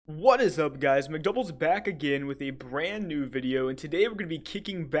What is up, guys? Mcdoubles back again with a brand new video, and today we're going to be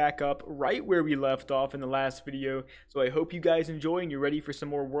kicking back up right where we left off in the last video. So I hope you guys enjoy and you're ready for some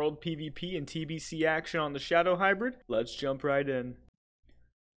more world PvP and TBC action on the Shadow Hybrid. Let's jump right in.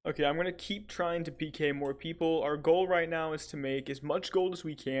 Okay, I'm going to keep trying to PK more people. Our goal right now is to make as much gold as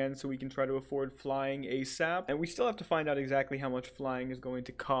we can so we can try to afford flying ASAP. And we still have to find out exactly how much flying is going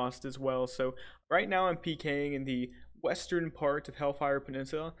to cost as well. So right now I'm PKing in the western part of Hellfire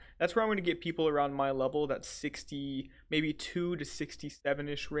Peninsula. That's where I'm going to get people around my level, that 60, maybe 2 to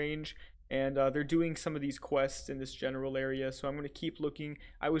 67-ish range. And they're doing some of these quests in this general area, so I'm going to keep looking.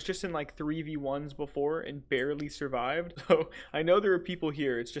 I was just in like 3v1s before and barely survived, so I know there are people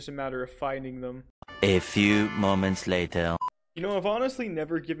here. It's just a matter of finding them. A few moments later. You know, I've honestly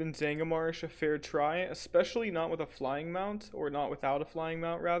never given Zangarmarsh a fair try, especially not with a flying mount, or not without a flying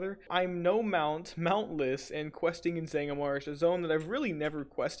mount, rather. I'm no mount, mountless, and questing in Zangarmarsh, a zone that I've really never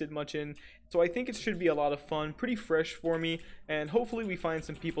quested much in, so I think it should be a lot of fun, pretty fresh for me, and hopefully we find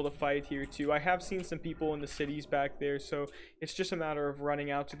some people to fight here too. I have seen some people in the cities back there, so it's just a matter of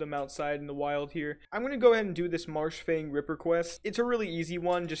running out to them outside in the wild here. I'm going to go ahead and do this Marshfang Ripper quest. It's a really easy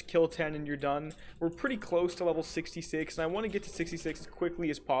one, just kill 10 and you're done. We're pretty close to level 66, and I want to get to 66 as quickly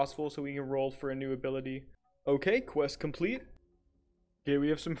as possible so we can roll for a new ability. Okay, quest complete. Okay, we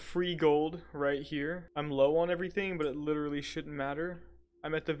have some free gold right here. I'm low on everything, but it literally shouldn't matter.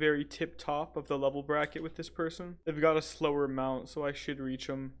 I'm at the very tip top of the level bracket with this person. They've got a slower mount, so I should reach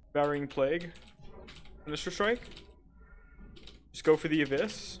them. Varying Plague. Minister Strike. Just go for the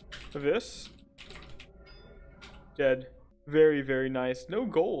Abyss. Abyss. Dead. Very, very nice. No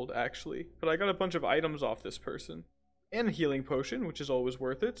gold, actually. But I got a bunch of items off this person. And a healing potion, which is always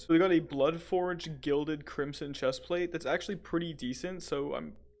worth it. So we got a Bloodforge Gilded Crimson Chestplate that's actually pretty decent. So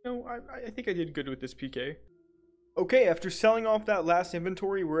I think I did good with this PK. Okay, after selling off that last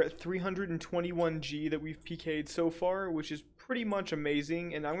inventory, we're at 321G that we've PK'd so far, which is pretty much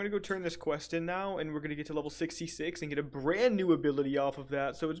amazing. And I'm going to go turn this quest in now, and we're going to get to level 66 and get a brand new ability off of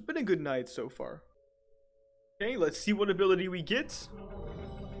that. So it's been a good night so far. Okay, let's see what ability we get.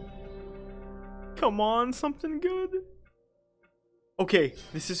 Come on, something good. Okay,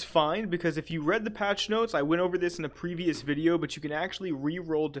 this is fine, because if you read the patch notes, I went over this in a previous video, but you can actually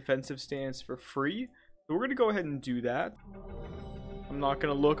re-roll defensive stance for free. So we're going to go ahead and do that. I'm not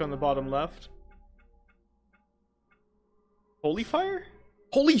going to look on the bottom left. Holy Fire?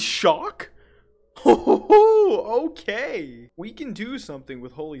 Holy Shock? Oh, okay. We can do something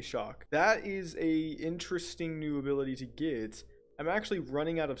with Holy Shock. That is a interesting new ability to get. I'm actually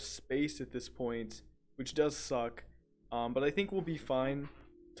running out of space at this point, which does suck. But I think we'll be fine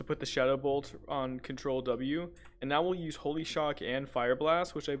to put the Shadow Bolt on Control W. And now we'll use Holy Shock and Fire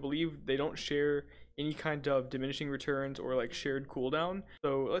Blast, which I believe they don't share any kind of diminishing returns or like shared cooldown.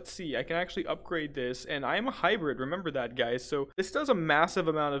 So let's see, I can actually upgrade this, and I am a hybrid, remember that, guys. So this does a massive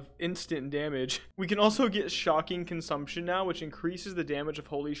amount of instant damage. We can also get Shocking Consumption now, which increases the damage of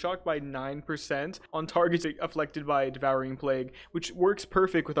Holy Shock by 9% on targets afflicted by Devouring Plague, which works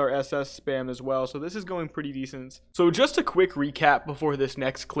perfect with our SS spam as well. So this is going pretty decent. So just a quick recap before this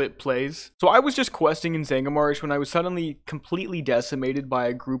next clip plays. So I was just questing in Zangarmarsh when I was suddenly completely decimated by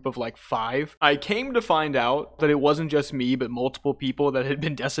a group of like 5. I came to find out that it wasn't just me, but multiple people that had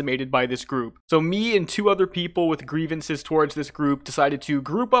been decimated by this group. So me and 2 other people with grievances towards this group decided to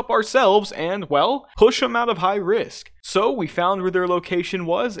group up ourselves and, well, push them out of high risk. So we found where their location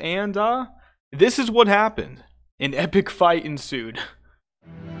was, and this is what happened. An epic fight ensued.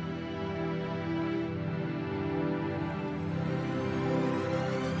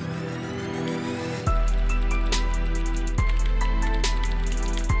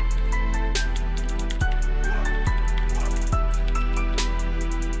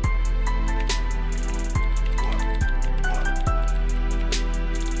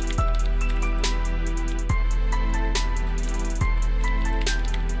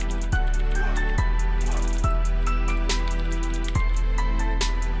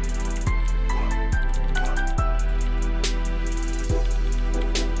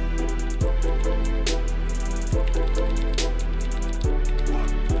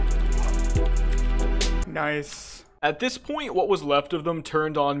 Nice. At this point, what was left of them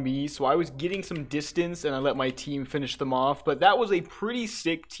turned on me, so I was getting some distance and I let my team finish them off. But that was a pretty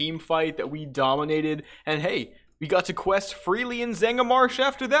sick team fight that we dominated. And hey, we got to quest freely in Zangarmarsh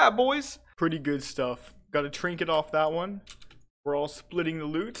after that, boys. Pretty good stuff. Got a trinket off that one. We're all splitting the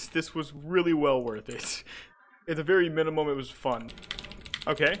loot. This was really well worth it. At the very minimum, it was fun.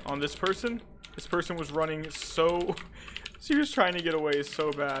 Okay, on this person was running so... She was trying to get away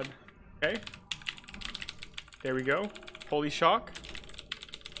so bad. Okay. There we go. Holy Shock.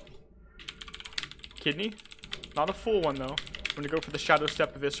 kidney. Not a full one, though. I'm going to go for the Shadow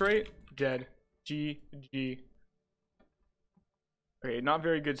Step Eviscerate. Dead. GG. Okay, not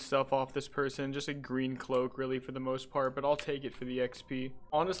very good stuff off this person. Just a green cloak, really, for the most part. But I'll take it for the XP.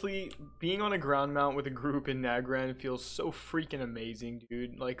 Honestly, being on a ground mount with a group in Nagrand feels so freaking amazing,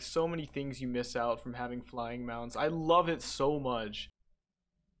 dude. Like, so many things you miss out from having flying mounts. I love it so much.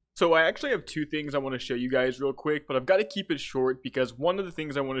 So I actually have two things I want to show you guys real quick, but I've got to keep it short because one of the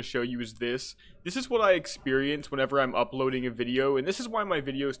things I want to show you is this. This is what I experience whenever I'm uploading a video, and this is why my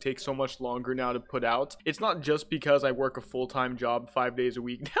videos take so much longer now to put out. It's not just because I work a full-time job 5 days a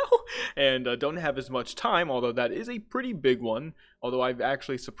week now and don't have as much time, although that is a pretty big one. Although I've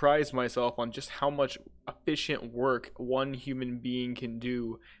actually surprised myself on just how much efficient work one human being can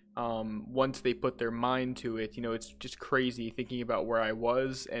do once they put their mind to it. You know, it's just crazy thinking about where I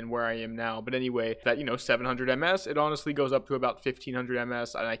was and where I am now. But anyway, that, you know, 700 ms, it honestly goes up to about 1500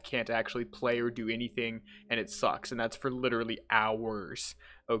 ms, and I can't actually play or do anything, and it sucks. And that's for literally hours.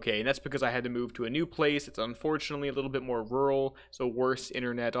 Okay, and that's because I had to move to a new place. It's unfortunately a little bit more rural, so worse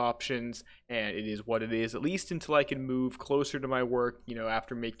internet options, and it is what it is, at least until I can move closer to my work, you know,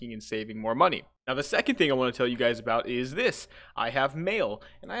 after making and saving more money. Now, the second thing I want to tell you guys about is this. I have mail,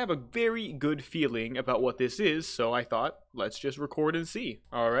 and I have a very good feeling about what this is, so I thought, let's just record and see.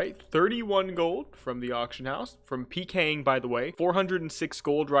 All right, 31 gold from the auction house, from PKing, by the way. 406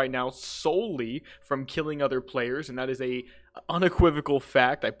 gold right now solely from killing other players, and that is a unequivocal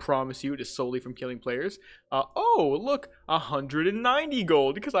fact. I promise you, it is solely from killing players. Oh, look, 190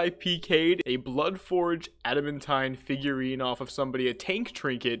 gold because I PK'd a Bloodforge Adamantine figurine off of somebody, a tank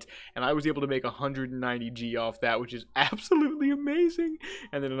trinket, and I was able to make 190 G off that, which is absolutely amazing.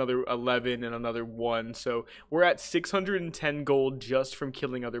 And then another 11 and another 1. So we're at 610 gold just from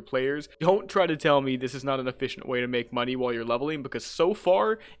killing other players. Don't try to tell me this is not an efficient way to make money while you're leveling, because so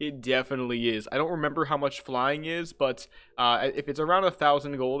far it definitely is. I don't remember how much flying is, but if it's around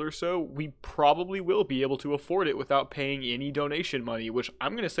 1,000 gold or so, we probably will be able to afford it without paying any donation money, which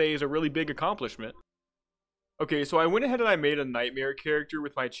I'm going to say is a really big accomplishment. Okay, so I went ahead and I made a Nightmare character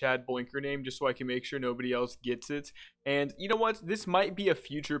with my Chad Boinker name just so I can make sure nobody else gets it. And you know what? This might be a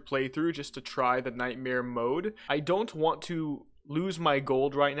future playthrough just to try the Nightmare mode. I don't want to lose my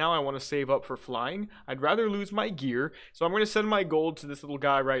gold right now. I want to save up for flying. I'd rather lose my gear, so I'm going to send my gold to this little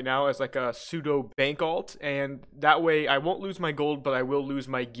guy right now as like a pseudo bank alt, and that way I won't lose my gold, but I will lose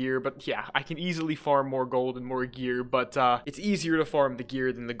my gear. But yeah, I can easily farm more gold and more gear, but it's easier to farm the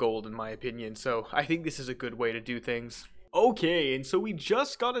gear than the gold in my opinion, so I think this is a good way to do things. Okay, and so we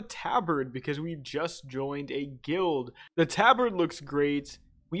just got a tabard because we just joined a guild. The tabard looks great.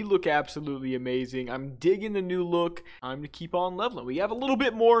 We look absolutely amazing. I'm digging the new look. I'm to keep on leveling. We have a little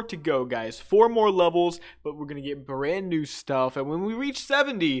bit more to go, guys. 4 more levels, but we're going to get brand new stuff. And when we reach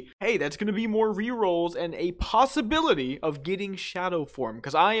 70, hey, that's going to be more rerolls and a possibility of getting shadow form.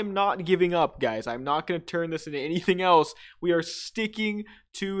 Because I am not giving up, guys. I'm not going to turn this into anything else. We are sticking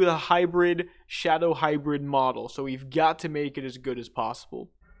to the hybrid, shadow hybrid model. So we've got to make it as good as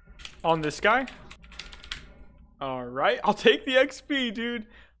possible. On this guy. Alright, I'll take the XP, dude.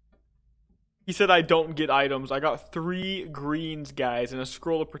 He said I don't get items. I got 3 greens, guys, and a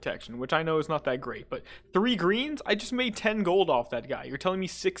scroll of protection, which I know is not that great. But 3 greens? I just made 10 gold off that guy. You're telling me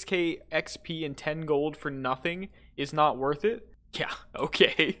 6k XP and 10 gold for nothing is not worth it? Yeah,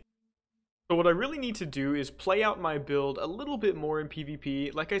 okay. So what I really need to do is play out my build a little bit more in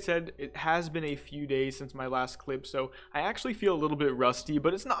PvP. Like I said, it has been a few days since my last clip, so I actually feel a little bit rusty,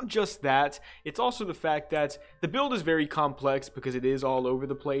 but it's not just that. It's also the fact that the build is very complex because it is all over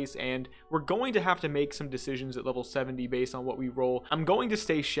the place, and we're going to have to make some decisions at level 70 based on what we roll. I'm going to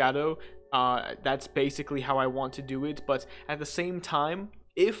stay Shadow. That's basically how I want to do it, but at the same time,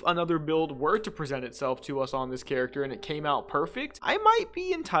 if another build were to present itself to us on this character and it came out perfect, I might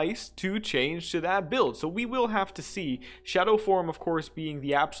be enticed to change to that build. So we will have to see. Shadow form, of course, being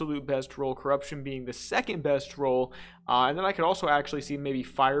the absolute best role, corruption being the second best role, and then I could also actually see maybe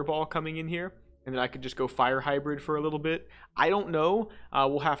fireball coming in here, and then I could just go fire hybrid for a little bit. I don't know.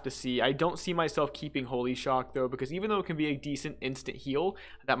 We'll have to see. I don't see myself keeping Holy Shock, though, because even though it can be a decent instant heal,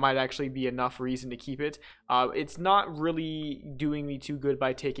 that might actually be enough reason to keep it. It's not really doing me too good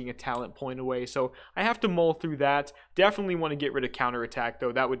by taking a talent point away, so I have to mull through that. Definitely want to get rid of counterattack,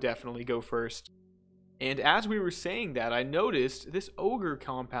 though. That would definitely go first. And as we were saying that, I noticed this ogre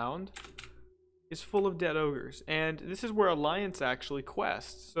compound is full of dead ogres, and this is where Alliance actually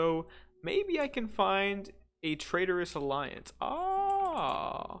quests. So maybe I can find a traitorous alliance.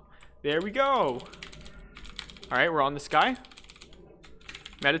 Ah, there we go. All right, we're on this guy.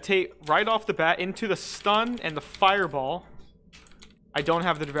 Meditate right off the bat into the stun and the fireball. I don't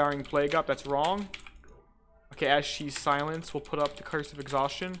have the Devouring Plague up. That's wrong. Okay, as she's silenced, we'll put up the Curse of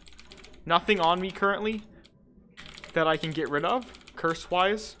Exhaustion. Nothing on me currently that I can get rid of,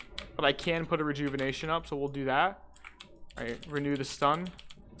 curse-wise. But I can put a Rejuvenation up, so we'll do that. Alright, renew the stun.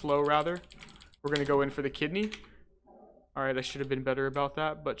 Flow, rather. We're going to go in for the kidney. Alright, I should have been better about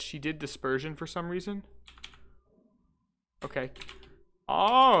that, but she did Dispersion for some reason. Okay.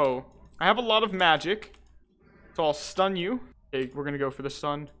 Oh! I have a lot of magic, so I'll stun you. Okay, we're going to go for the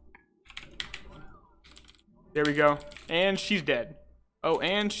stun. There we go. And she's dead. Oh,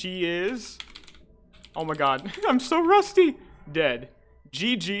 and she is... Oh my god. I'm so rusty. Dead.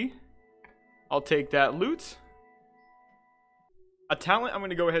 GG. I'll take that loot. A talent I'm going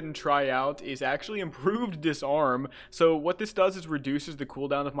to go ahead and try out is actually Improved Disarm. So what this does is reduces the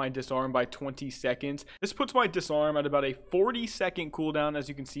cooldown of my disarm by 20 seconds. This puts my disarm at about a 40-second cooldown, as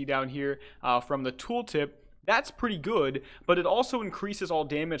you can see down here from the tooltip. That's pretty good, but it also increases all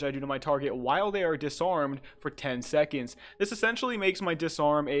damage I do to my target while they are disarmed for 10 seconds. This essentially makes my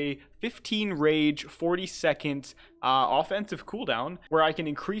disarm a 15 rage, 40-second offensive cooldown, where I can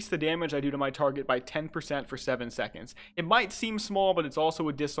increase the damage I do to my target by 10% for 7 seconds. It might seem small, but it's also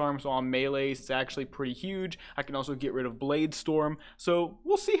a disarm, so on melees, it's actually pretty huge. I can also get rid of Blade Storm, so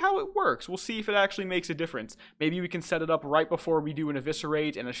we'll see how it works. We'll see if it actually makes a difference. Maybe we can set it up right before we do an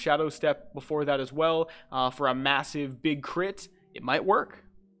Eviscerate and a Shadow Step before that as well, for a massive big crit. It might work.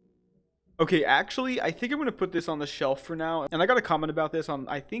 Okay, actually, I think I'm going to put this on the shelf for now. And I got a comment about this on,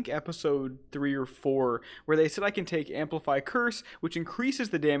 I think, episode 3 or 4, where they said I can take Amplify Curse, which increases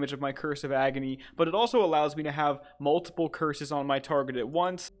the damage of my Curse of Agony, but it also allows me to have multiple curses on my target at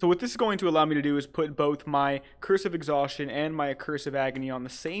once. So what this is going to allow me to do is put both my Curse of Exhaustion and my Curse of Agony on the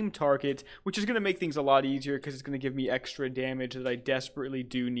same target, which is going to make things a lot easier because it's going to give me extra damage that I desperately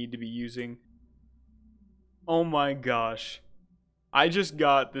do need to be using. Oh my gosh. I just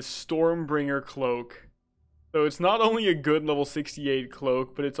got the Stormbringer cloak. So it's not only a good level 68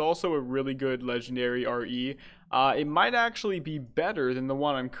 cloak, but it's also a really good legendary RE. It might actually be better than the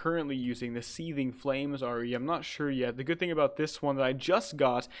one I'm currently using, the Seething Flames RE. I'm not sure yet. The good thing about this one that I just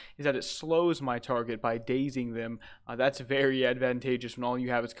got is that it slows my target by dazing them. That's very advantageous when all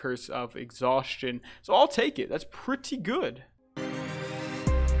you have is Curse of Exhaustion. So I'll take it. That's pretty good.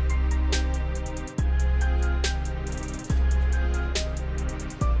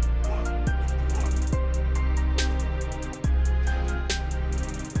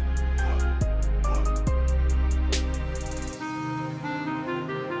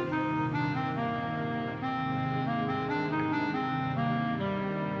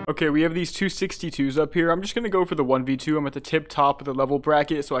 Okay, we have these two 62s up here. I'm just going to go for the 1v2. I'm at the tip top of the level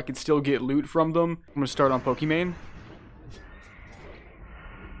bracket, so I can still get loot from them. I'm going to start on Pokimane.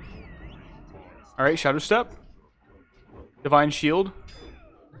 Alright, Shadow Step. Divine Shield.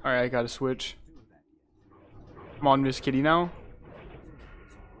 Alright, I gotta switch. I'm on Miss Kitty now.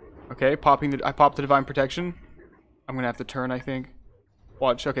 Okay, I popped the Divine Protection. I'm going to have to turn, I think.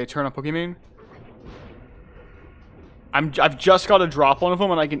 Watch. Okay, turn on Pokimane. I've just got to drop one of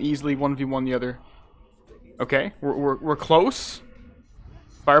them, and I can easily 1v1 the other. Okay, we're close.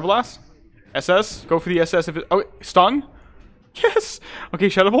 Fire Blast. SS. Go for the SS. If it, oh, stun. Yes. Okay,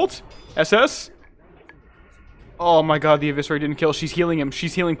 Shadow Bolt. SS. Oh my god, the Eviscerate didn't kill. She's healing him.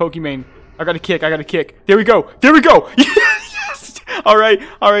 She's healing Pokimane. I got to kick. I got to kick. There we go. There we go. Yes. All right.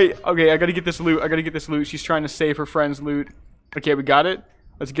 All right. Okay, I got to get this loot. I got to get this loot. She's trying to save her friend's loot. Okay, we got it.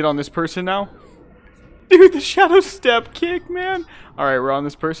 Let's get on this person now. Dude, the Shadow Step kick, man. Alright, we're on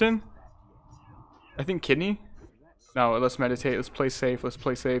this person. I think Kidney. No, let's meditate. Let's play safe. Let's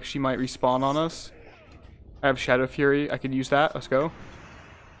play safe. She might respawn on us. I have Shadow Fury. I could use that. Let's go.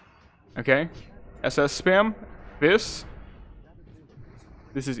 Okay. SS spam. This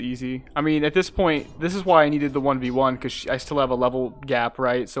is easy. I mean, at this point, this is why I needed the 1v1, because I still have a level gap,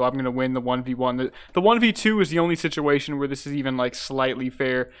 right? So I'm going to win the 1v1. The 1v2 is the only situation where this is even, like, slightly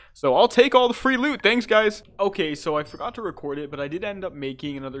fair. So I'll take all the free loot. Thanks, guys. Okay, so I forgot to record it, but I did end up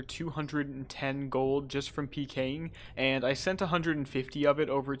making another 210 gold just from PKing, and I sent 150 of it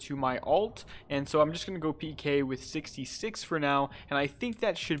over to my alt, and so I'm just going to go PK with 66 for now, and I think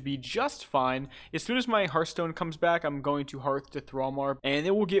that should be just fine. As soon as my Hearthstone comes back, I'm going to Hearth to Thrallmar, and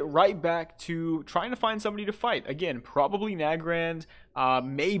then we'll get right back to trying to find somebody to fight. Again, probably Nagrand,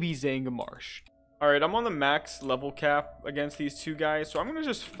 maybe Zangarmarsh. Alright, I'm on the max level cap against these two guys, so I'm going to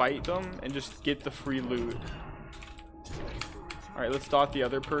just fight them and just get the free loot. Alright, let's dot the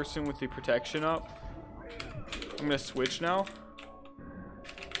other person with the protection up. I'm going to switch now.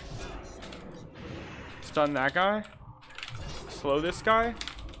 Stun that guy. Slow this guy.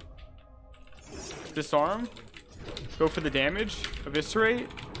 Disarm. Go for the damage. Eviscerate.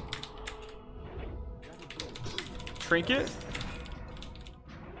 trinket.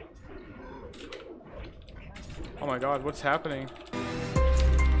 Oh my god, what's happening?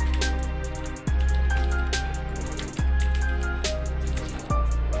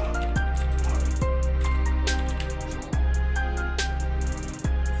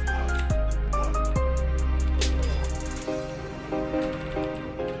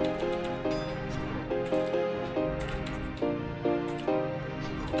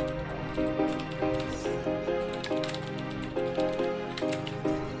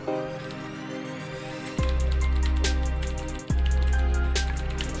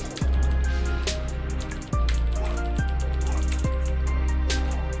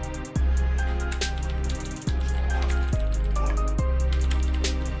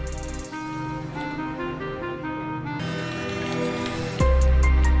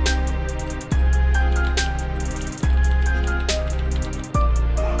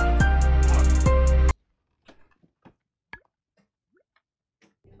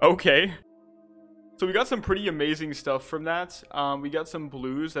 Okay. So we got some pretty amazing stuff from that. We got some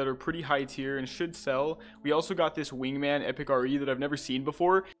blues that are pretty high tier and should sell. We also got this Wingman Epic RE that I've never seen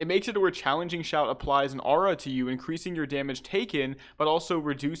before. It makes it to where Challenging Shout applies an aura to you, increasing your damage taken, but also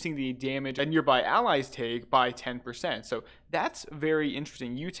reducing the damage that nearby allies take by 10%. So that's very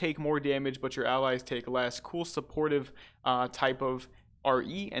interesting. You take more damage, but your allies take less. Cool supportive type of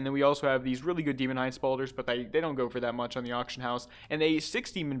RE. And then we also have these really good Demon Hide Spalders, but they don't go for that much on the auction house, and a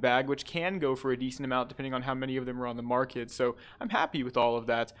 6 Demon Bag, which can go for a decent amount depending on how many of them are on the market. So I'm happy with all of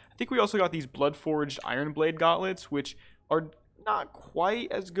that. I think we also got these Blood Forged Iron Blade gauntlets, which are not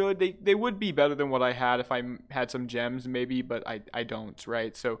quite as good. They would be better than what I had if I had some gems maybe, but I don't,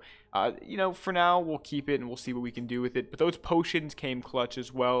 right? So you know, for now we'll keep it and we'll see what we can do with it. But those potions came clutch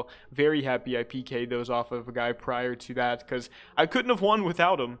as well. Very happy I PK'd those off of a guy prior to that, because I couldn't have won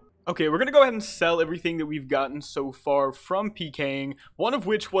without them. Okay, we're gonna go ahead and sell everything that we've gotten so far from PKing, one of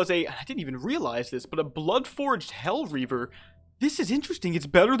which was I didn't even realize this, but a Blood Forged Hell Reaver. This is interesting. It's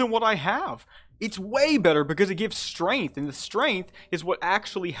better than what I have. It's way better because it gives strength, and the strength is what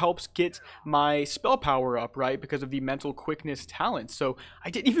actually helps get my spell power up, right? Because of the mental quickness talent. So I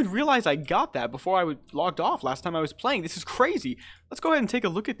didn't even realize I got that before I logged off last time I was playing. This is crazy. Let's go ahead and take a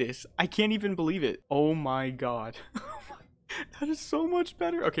look at this. I can't even believe it. Oh my god. That is so much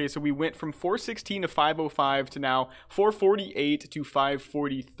better. Okay, so we went from 416 to 505 to now 448 to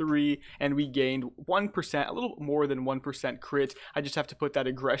 543, and we gained 1%, a little more than 1% crit. I just have to put that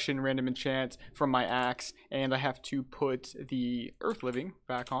aggression random enchant from my axe, and I have to put the Earth Living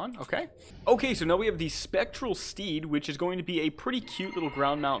back on. Okay, so now we have the Spectral Steed, which is going to be a pretty cute little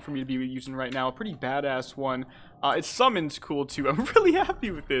ground mount for me to be using right now. A pretty badass one. It summons cool too. I'm really happy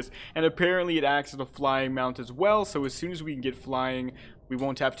with this. And apparently it acts as a flying mount as well. So as soon as we can get flying, we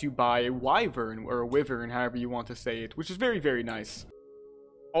won't have to buy a wyvern or a wyvern, however you want to say it, which is very, very nice.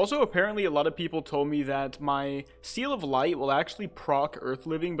 Also, apparently a lot of people told me that my Seal of Light will actually proc Earth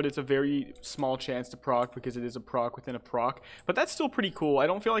Living, but it's a very small chance to proc because it is a proc within a proc. But that's still pretty cool. I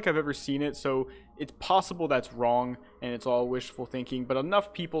don't feel like I've ever seen it, so it's possible that's wrong and it's all wishful thinking. But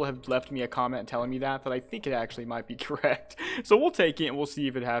enough people have left me a comment telling me that I think it actually might be correct. So we'll take it and we'll see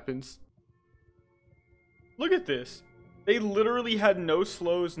if it happens. Look at this. They literally had no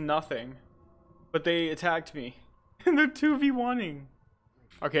slows, nothing. But they attacked me. And they're 2v1ing.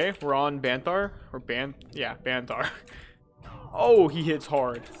 Okay, we're on Banthar, or yeah, Banthar. Oh, he hits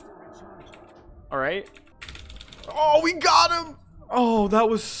hard. Alright. Oh, we got him! Oh, that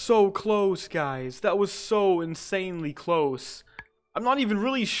was so close, guys. That was so insanely close. I'm not even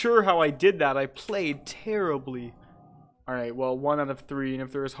really sure how I did that. I played terribly. Alright, well, 1 out of 3, and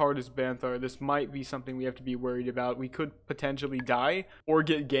if they're as hard as Banthar, this might be something we have to be worried about. We could potentially die, or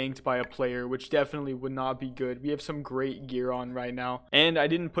get ganked by a player, which definitely would not be good. We have some great gear on right now, and I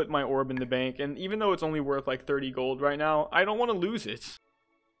didn't put my orb in the bank, and even though it's only worth like 30 gold right now, I don't want to lose it.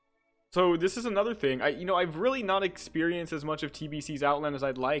 So this is another thing. I've really not experienced as much of TBC's Outland as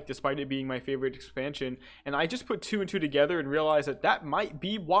I'd like, despite it being my favorite expansion. And I just put 2 and 2 together and realized that that might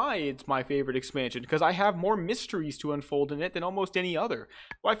be why it's my favorite expansion, because I have more mysteries to unfold in it than almost any other.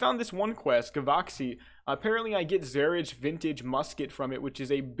 Well, I found this one quest, Gavaxi. Apparently I get Zerich Vintage Musket from it, which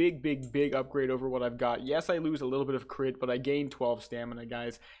is a big upgrade over what I've got. Yes, I lose a little bit of crit, but I gain 12 stamina,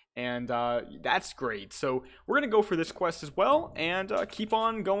 guys. And that's great. So we're gonna go for this quest as well, and keep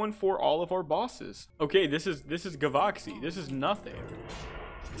on going for all of our bosses. Okay, this is Gavaxi. This is nothing.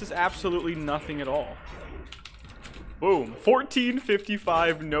 This is absolutely nothing at all. Boom.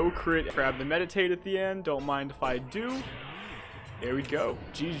 1455, no crit. Grab the meditate at the end. Don't mind if I do. There we go.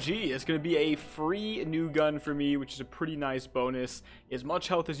 GG. It's going to be a free new gun for me, which is a pretty nice bonus. As much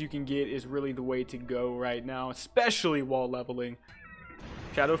health as you can get is really the way to go right now, especially while leveling.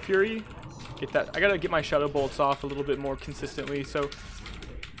 Shadow Fury. Get that. I got to get my Shadow Bolts off a little bit more consistently, so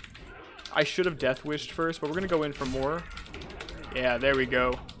I should have Death Wished first, but we're going to go in for more. Yeah, there we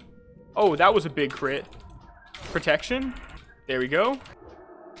go. Oh, that was a big crit. Protection. There we go.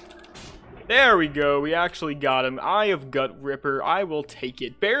 There we go. We actually got him. Eye of Gut Ripper. I will take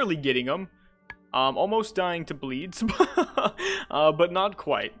it. Barely getting him. Almost dying to bleeds. But not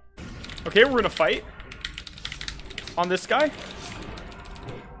quite. Okay, we're going to fight. On this guy.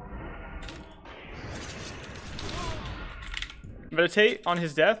 Meditate on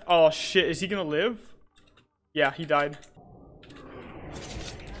his death. Oh, shit. Is he going to live? Yeah, he died.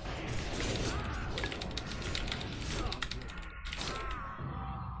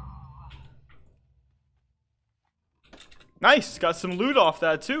 Nice, got some loot off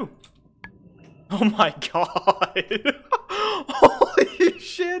that too. Oh my god. Holy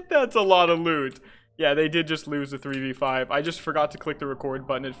shit, that's a lot of loot. Yeah, they did just lose the 3v5. I just forgot to click the record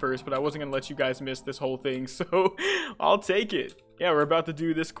button at first, but I wasn't gonna let you guys miss this whole thing, so I'll take it. Yeah, we're about to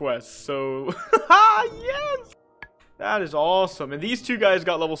do this quest, so yes! That is awesome. And these two guys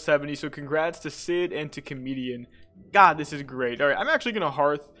got level 70, so congrats to Sid and to Comedian. God, this is great. Alright, I'm actually gonna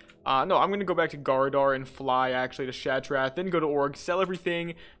Hearth. No, I'm going to go back to Gardar and fly, actually, to Shattrath, then go to Org, sell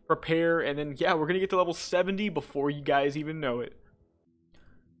everything, prepare, and then, yeah, we're going to get to level 70 before you guys even know it.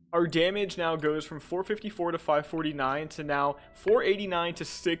 Our damage now goes from 454 to 549 to now 489 to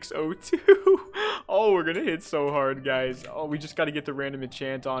 602. Oh, we're going to hit so hard, guys. Oh, we just got to get the random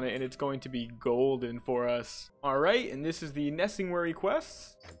enchant on it, and it's going to be golden for us. All right, and this is the Nessingwary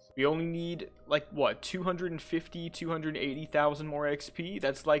quests. We only need, like, what, 250, 280,000 more XP?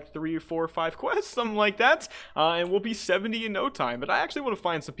 That's like 3 or 4 or 5 quests, something like that. And we'll be 70 in no time. But I actually want to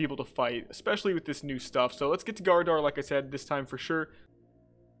find some people to fight, especially with this new stuff. So let's get to Gardar, like I said, this time for sure.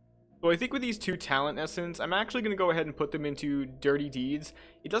 So I think with these 2 talent essence, I'm actually going to go ahead and put them into Dirty Deeds.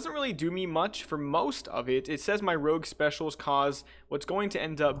 It doesn't really do me much for most of it. It says my rogue specials cause what's going to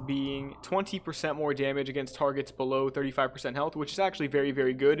end up being 20% more damage against targets below 35% health, which is actually very,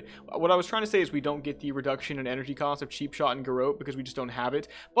 very good. What I was trying to say is we don't get the reduction in energy cost of Cheap Shot and Garrote because we just don't have it.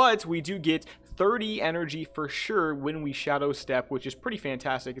 But we do get 30 energy for sure when we Shadow Step, which is pretty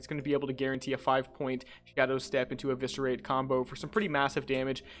fantastic. It's going to be able to guarantee a 5-point Shadow Step into Eviscerate combo for some pretty massive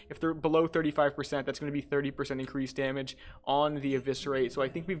damage. If they're below 35%, that's going to be 30% increased damage on the Eviscerate. So I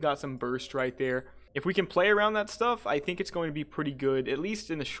think we've got some burst right there. If we can play around that stuff, I think it's going to be pretty good, at least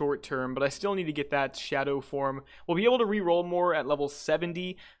in the short term, but I still need to get that Shadow form. We'll be able to reroll more at level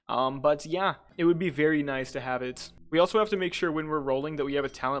 70, but yeah, it would be very nice to have it. We also have to make sure when we're rolling that we have a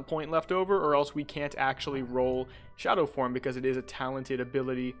talent point left over, or else we can't actually roll Shadow form because it is a talented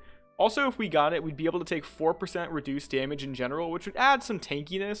ability. Also, if we got it, we'd be able to take 4% reduced damage in general, which would add some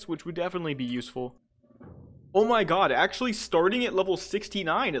tankiness, which would definitely be useful. Oh my god, actually starting at level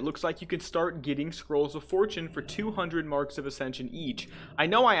 69, it looks like you can start getting Scrolls of Fortune for 200 Marks of Ascension each. I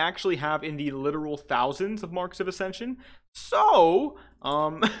know I actually have in the literal thousands of Marks of Ascension, so,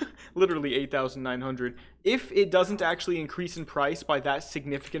 literally 8,900. If it doesn't actually increase in price by that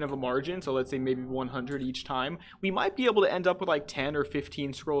significant of a margin, so let's say maybe 100 each time, we might be able to end up with like 10 or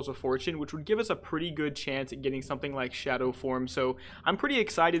 15 Scrolls of Fortune, which would give us a pretty good chance at getting something like Shadow Form, so I'm pretty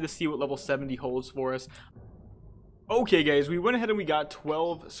excited to see what level 70 holds for us. Okay guys, we went ahead and we got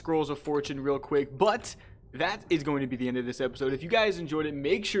 12 Scrolls of Fortune real quick, but that is going to be the end of this episode. If you guys enjoyed it,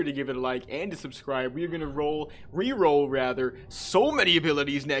 make sure to give it a like and to subscribe. We are going to re-roll rather, so many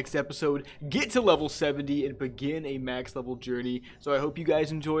abilities next episode, get to level 70 and begin a max level journey. So I hope you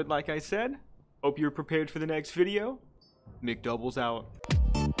guys enjoyed, like I said. Hope you're prepared for the next video. Mcdoubles out.